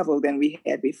deeper level than we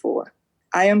had before.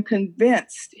 I am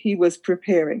convinced he was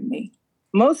preparing me.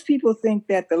 Most people think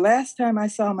that the last time I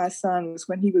saw my son was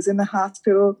when he was in the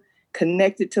hospital,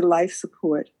 connected to life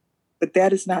support, but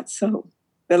that is not so.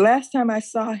 The last time I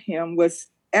saw him was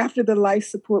after the life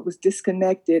support was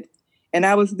disconnected and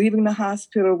I was leaving the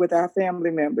hospital with our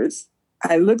family members.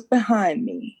 I looked behind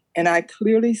me and I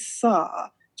clearly saw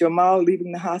Jamal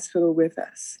leaving the hospital with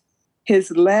us.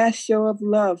 His last show of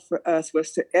love for us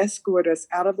was to escort us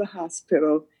out of the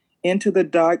hospital into the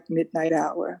dark midnight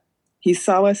hour. He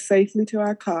saw us safely to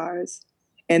our cars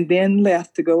and then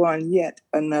left to go on yet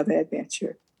another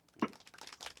adventure.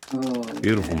 Oh,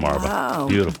 Beautiful, Marva. Wow.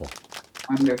 Beautiful.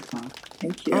 wonderful.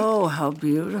 Thank you. Oh, how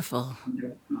beautiful.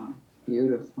 Wonderful.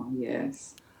 Beautiful.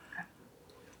 Yes.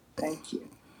 Thank you.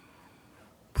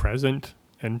 Present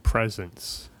and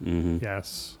presence. Mm-hmm.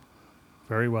 Yes.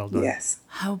 Very well done. Yes.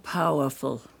 How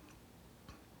powerful.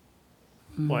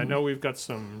 Well, I know we've got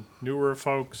some newer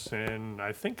folks, and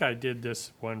I think I did this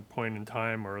at one point in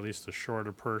time, or at least a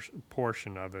shorter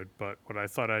portion of it. But what I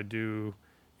thought I'd do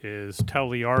is tell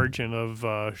the origin of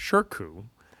Sherku,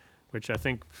 which I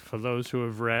think for those who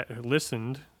have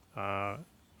listened,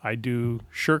 I do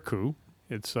Sherku.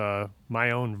 It's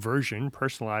my own version,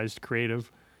 personalized, creative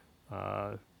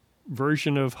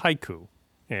version of haiku.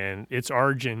 And its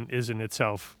origin is in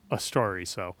itself a story.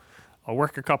 So I'll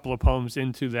work a couple of poems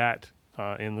into that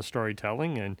in the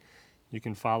storytelling, and you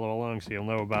can follow along so you'll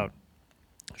know about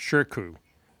Sherku.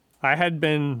 I had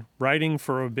been writing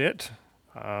for a bit.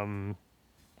 I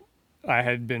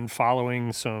had been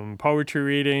following some poetry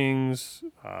readings,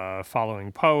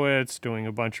 following poets, doing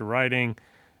a bunch of writing.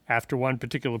 After one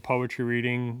particular poetry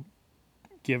reading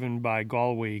given by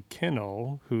Galway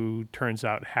Kinnell, who turns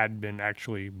out had been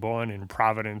actually born in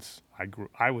Providence.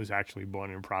 I was actually born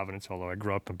in Providence, although I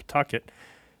grew up in Pawtucket.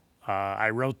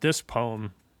 I wrote this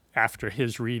poem after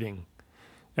his reading,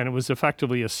 and it was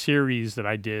effectively a series that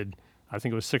I did, I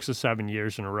think it was 6 or 7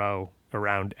 years in a row,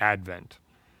 around Advent.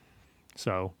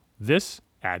 So, this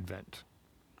Advent,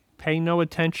 pay no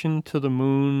attention to the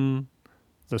moon,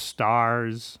 the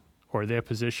stars, or their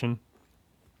position.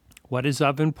 What is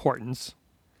of importance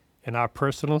in our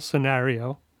personal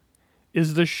scenario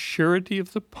is the surety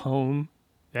of the poem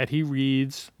that he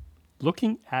reads,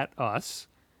 looking at us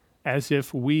as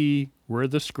if we were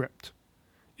the script.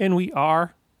 And we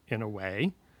are, in a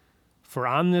way, for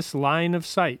on this line of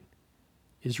sight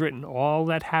is written all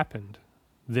that happened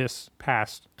this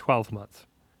past 12-month.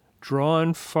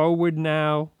 Drawn forward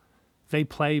now, they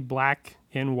play black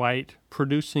and white,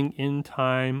 producing in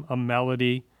time a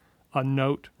melody, a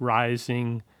note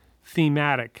rising,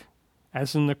 thematic.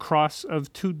 As in the cross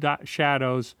of two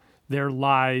shadows, there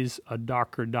lies a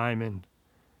darker diamond.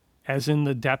 As in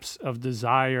the depths of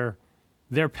desire,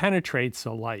 there penetrates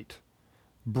a light,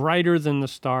 brighter than the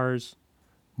stars,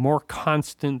 more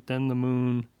constant than the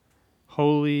moon,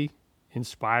 holy,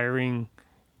 inspiring,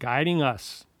 guiding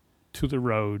us to the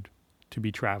road to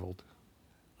be traveled.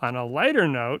 On a lighter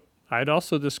note, I'd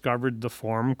also discovered the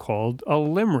form called a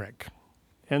limerick.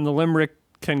 And the limerick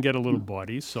can get a little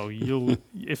bawdy, so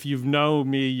if you know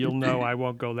me, you'll know I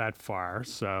won't go that far.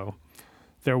 So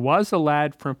there was a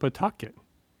lad from Pawtucket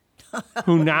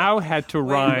who now had to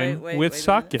rhyme with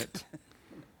suck it.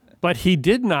 But he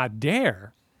did not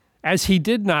dare, as he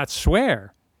did not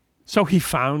swear. So he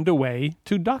found a way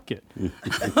to duck it.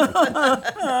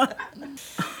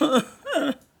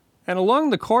 And along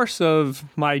the course of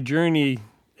my journey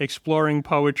exploring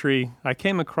poetry, I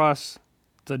came across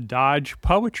the Dodge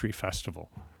Poetry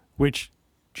Festival, which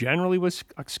generally was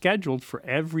scheduled for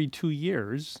every 2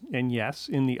 years. And yes,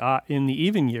 in the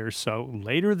even years, so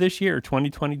later this year,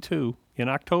 2022, in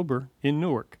October in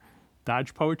Newark,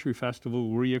 Dodge Poetry Festival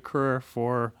will reoccur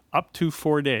for up to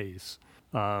 4 days.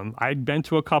 I'd been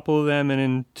to a couple of them, and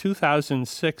in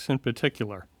 2006 in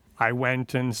particular, I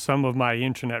went, and some of my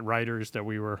internet writers that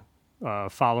we were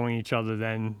following each other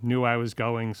then knew I was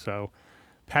going. So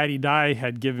Patty Dye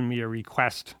had given me a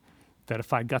request that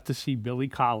if I got to see Billy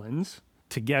Collins,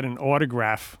 to get an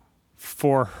autograph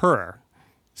for her.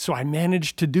 So I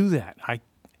managed to do that. I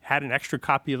had an extra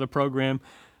copy of the program,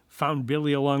 found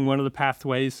Billy along one of the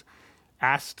pathways,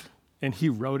 asked, and he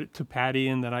wrote it to Patty,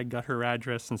 and then I got her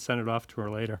address and sent it off to her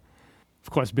later. Of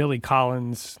course, Billy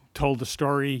Collins told a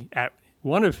story at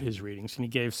one of his readings, and he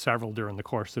gave several during the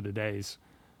course of the days.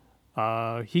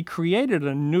 He created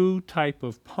a new type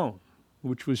of poem,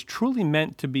 which was truly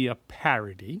meant to be a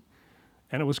parody,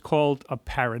 and it was called a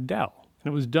paradelle.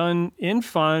 And it was done in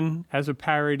fun as a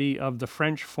parody of the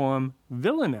French form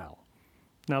villanelle.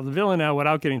 Now, the villanelle,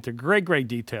 without getting into great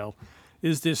detail,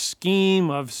 is this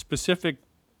scheme of specific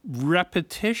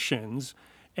repetitions,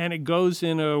 and it goes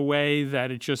in a way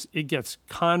that it gets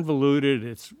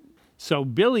convoluted. So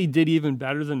Billy did even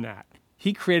better than that.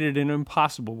 He created an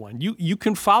impossible one. You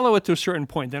can follow it to a certain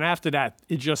point, then after that,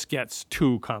 it just gets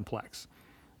too complex.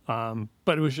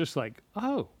 But it was just like,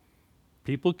 oh,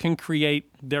 people can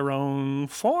create their own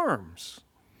forms.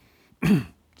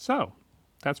 So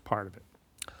that's part of it.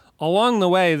 Along the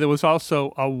way, there was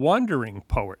also a wandering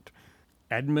poet.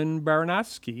 Edmund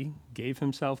Baranowski gave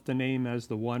himself the name as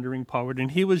the wandering poet,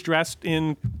 and he was dressed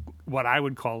in what I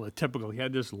would call a typical. He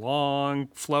had this long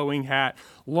flowing hat,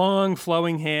 long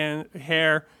flowing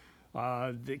hair,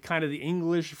 the kind of the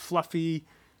English fluffy,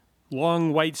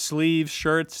 long white sleeves,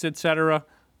 shirts, etc.,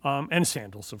 and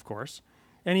sandals, of course.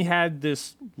 And he had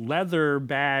this leather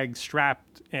bag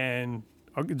strapped, and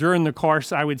during the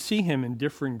course, I would see him in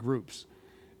different groups.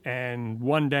 And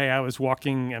one day I was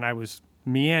walking, and I was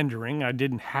meandering. I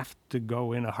didn't have to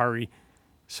go in a hurry.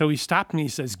 So he stopped me. He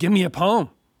says, "Give me a poem."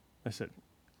 I said,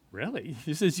 "Really?"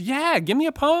 He says, "Yeah, give me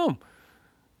a poem."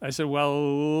 I said,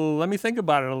 "Well, let me think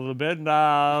about it a little bit, and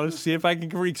I'll see if I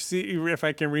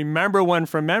can remember one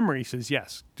from memory." He says,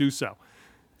 "Yes, do so."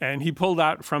 And he pulled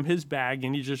out from his bag,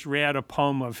 and he just read a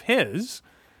poem of his.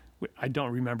 I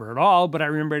don't remember it all, but I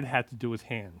remember it had to do with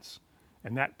hands.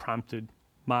 And that prompted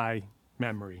my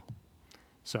memory.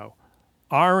 So,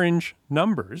 Orange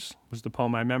Numbers was the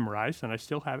poem I memorized, and I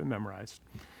still have it memorized.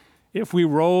 If we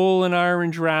roll an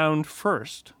orange round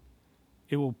first,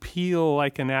 it will peel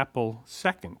like an apple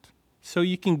second. So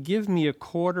you can give me a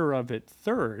quarter of it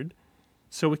third,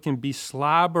 so it can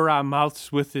beslobber our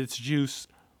mouths with its juice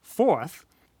fourth,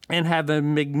 and have a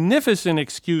magnificent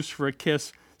excuse for a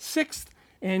kiss sixth,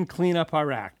 and clean up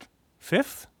our act.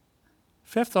 Fifth?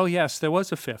 Fifth, oh yes, there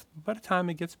was a fifth. By the time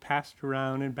it gets passed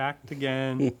around and back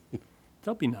again,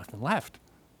 there'll be nothing left.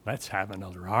 Let's have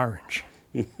another orange.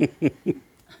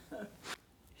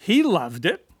 He loved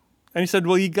it. And he said,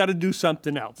 well, you got to do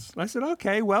something else. I said,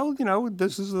 okay, well,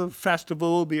 this is a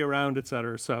festival, we'll be around, et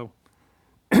cetera. So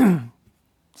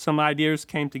some ideas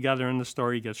came together and the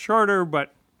story gets shorter,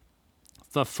 but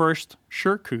the first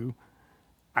Sherku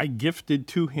I gifted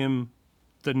to him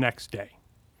the next day.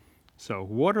 So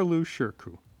Waterloo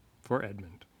Sherku for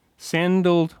Edmund.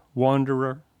 Sandaled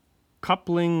wanderer,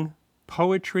 coupling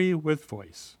poetry with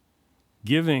voice.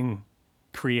 Giving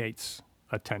creates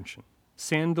attention.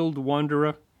 Sandaled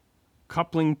wanderer,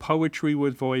 coupling poetry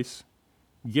with voice.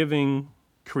 Giving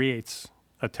creates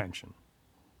attention.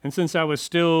 And since I was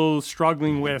still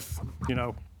struggling with,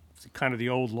 kind of the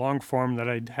old long form that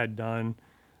I had done,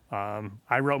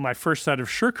 I wrote my first set of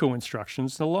Sherku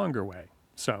instructions the longer way.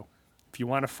 So if you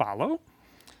want to follow,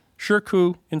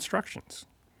 Sherku instructions.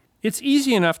 It's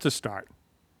easy enough to start.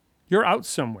 You're out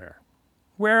somewhere,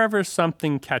 wherever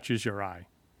something catches your eye.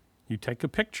 You take a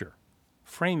picture,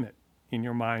 frame it in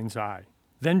your mind's eye.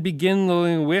 Then begin the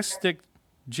linguistic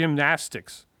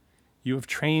gymnastics you have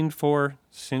trained for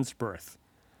since birth.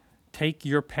 Take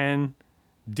your pen,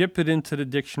 dip it into the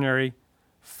dictionary,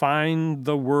 find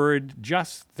the word,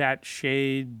 just that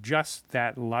shade, just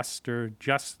that luster,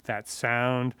 just that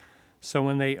sound. So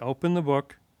when they open the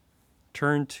book,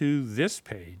 turn to this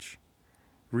page,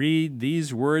 read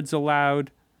these words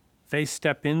aloud, they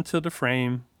step into the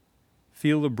frame,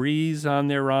 feel the breeze on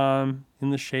their arm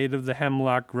in the shade of the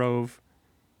hemlock grove,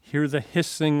 hear the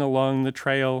hissing along the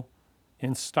trail,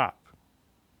 and stop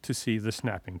to see the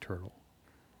snapping turtle.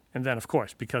 And then, of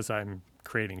course, because I'm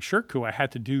creating Sherku, I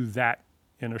had to do that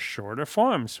in a shorter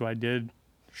form. So I did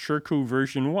Sherku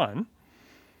version 1.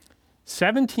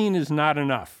 17 is not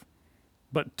enough,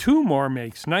 but 2 more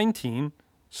makes 19,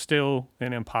 still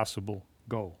an impossible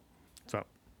goal. So,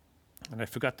 and I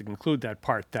forgot to conclude that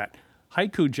part, that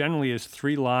haiku generally is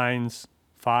 3 lines,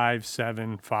 5,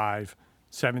 7, 5,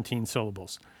 17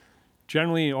 syllables.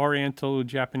 Generally Oriental,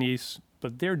 Japanese,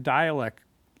 but their dialect,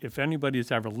 if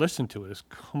anybody's ever listened to it, is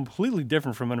completely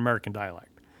different from an American dialect.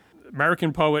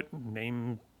 American poet,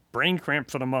 named Brain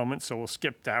Cramp for the moment, so we'll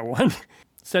skip that one,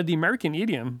 said the American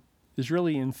idiom is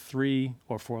really in 3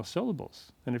 or 4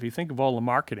 syllables. And if you think of all the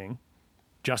marketing,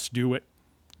 just do it,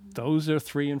 those are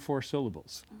 3 and 4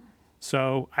 syllables.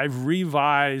 So I've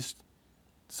revised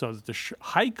so that the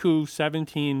haiku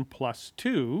 17 plus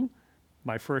 2,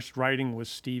 my first writing was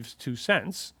Steve's 2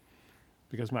 cents,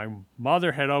 because my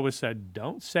mother had always said,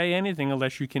 don't say anything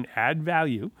unless you can add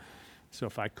value. So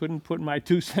if I couldn't put my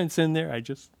 2 cents in there, I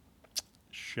just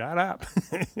shut up.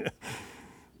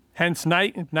 Hence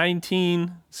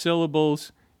 19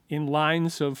 syllables in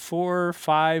lines of 4,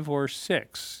 5, or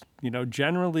 6.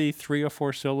 Generally 3 or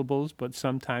 4 syllables, but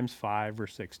sometimes 5 or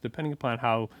 6, depending upon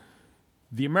how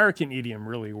the American idiom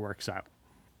really works out.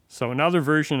 So another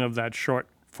version of that short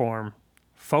form,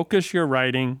 focus your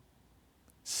writing,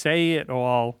 say it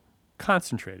all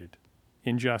concentrated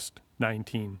in just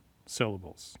 19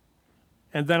 syllables.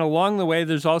 And then along the way,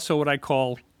 there's also what I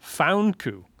call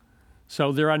found-ku.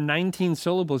 So there are 19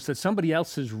 syllables that somebody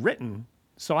else has written,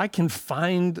 so I can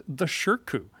find the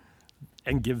Sherku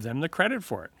and give them the credit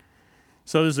for it.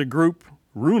 So there's a group,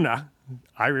 Runa,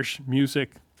 Irish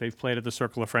music. They've played at the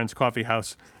Circle of Friends Coffee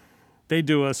House. They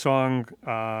do a song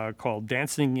called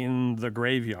Dancing in the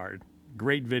Graveyard.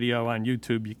 Great video on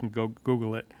YouTube. You can go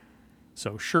Google it.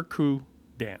 So Sherku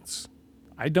dance.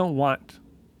 I don't want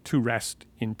to rest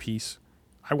in peace.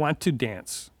 I want to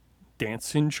dance.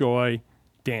 Dance in joy.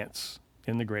 Dance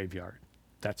in the graveyard.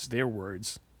 That's their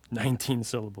words. 19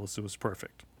 syllables. It was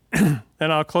perfect. And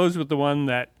I'll close with the one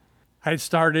that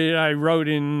I wrote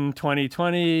in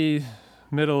 2020,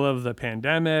 middle of the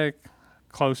pandemic.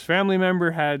 Close family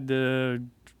member had the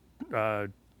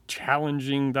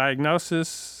challenging diagnosis,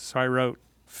 so I wrote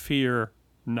Fear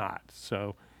Not.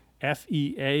 So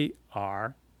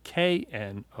Fearknot.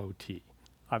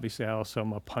 Obviously, I also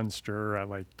am a punster. I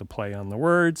like to play on the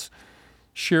words.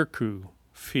 Sherku,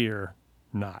 fear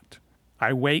not.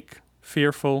 I wake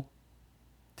fearful,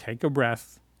 take a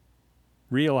breath,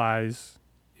 realize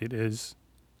it is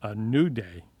a new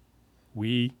day.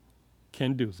 We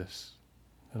can do this.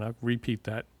 And I'll repeat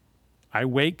that. I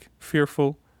wake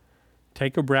fearful,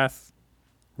 take a breath,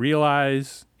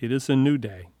 realize it is a new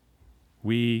day.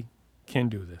 We can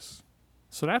do this.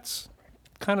 So that's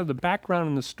kind of the background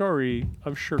and the story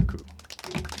of Sherku.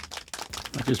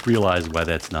 I just realized why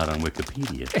that's not on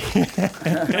Wikipedia.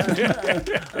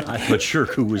 I thought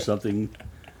Sherku was something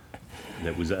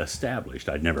that was established.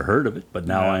 I'd never heard of it, but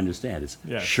now I understand. It's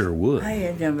Sherwood. I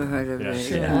had never heard of it.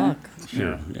 Sure.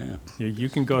 Sure, yeah. You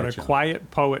can go Gotcha. to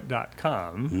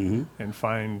quietpoet.com and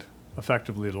find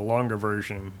effectively the longer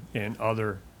version in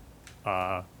other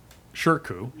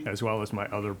Sherku, as well as my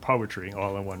other poetry,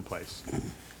 all in one place.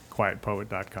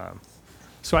 quietpoet.com.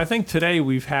 So I think today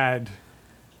we've had,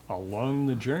 along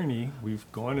the journey, we've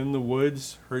gone in the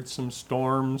woods, heard some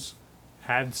storms,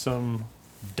 had some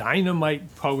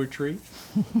dynamite poetry,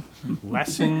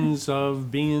 lessons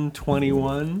of being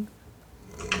 21,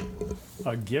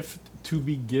 a gift to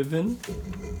be given,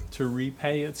 to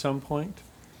repay at some point,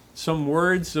 some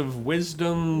words of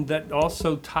wisdom that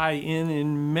also tie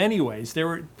in many ways. There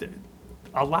were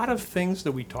a lot of things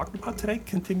that we talked about today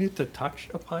continue to touch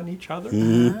upon each other,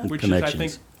 which is, I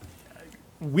think,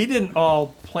 we didn't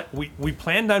all we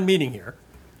planned on meeting here,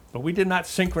 but we did not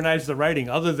synchronize the writing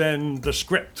other than the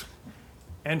script.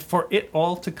 And for it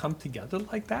all to come together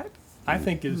like that, I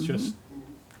think is just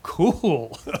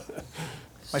cool.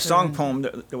 My song poem,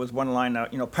 there was one line,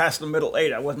 past the middle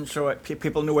eight. I wasn't sure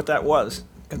people knew what that was.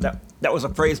 Because that was a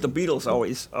phrase the Beatles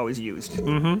always used.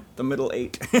 The middle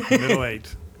eight. Middle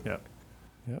eight. Yep,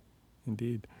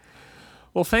 indeed.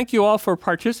 Well, thank you all for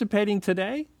participating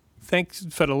today. Thanks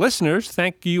for the listeners.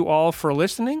 Thank you all for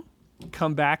listening.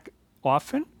 Come back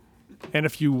often. And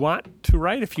if you want to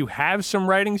write, if you have some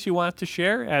writings you want to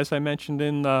share, as I mentioned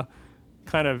in the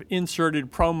kind of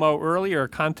inserted promo earlier,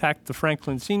 contact the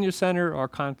Franklin Senior Center or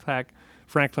contact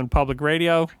Franklin Public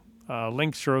Radio.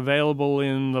 Links are available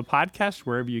in the podcast,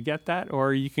 wherever you get that,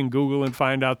 or you can Google and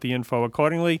find out the info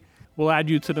accordingly. We'll add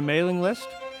you to the mailing list,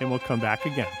 and we'll come back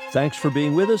again. Thanks for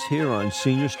being with us here on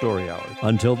Senior Story Hour.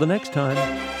 Until the next time,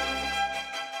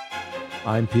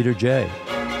 I'm Peter J.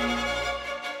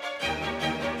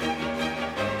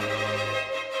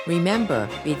 Remember,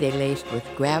 be they laced with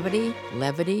gravity,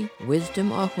 levity,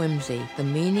 wisdom, or whimsy, the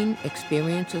meaning,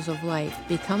 experiences of life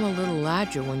become a little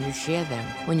larger when you share them,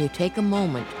 when you take a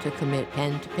moment to commit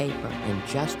pen to paper and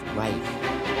just write.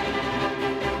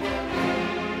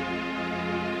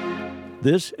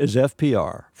 This is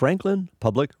FPR, Franklin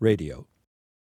Public Radio.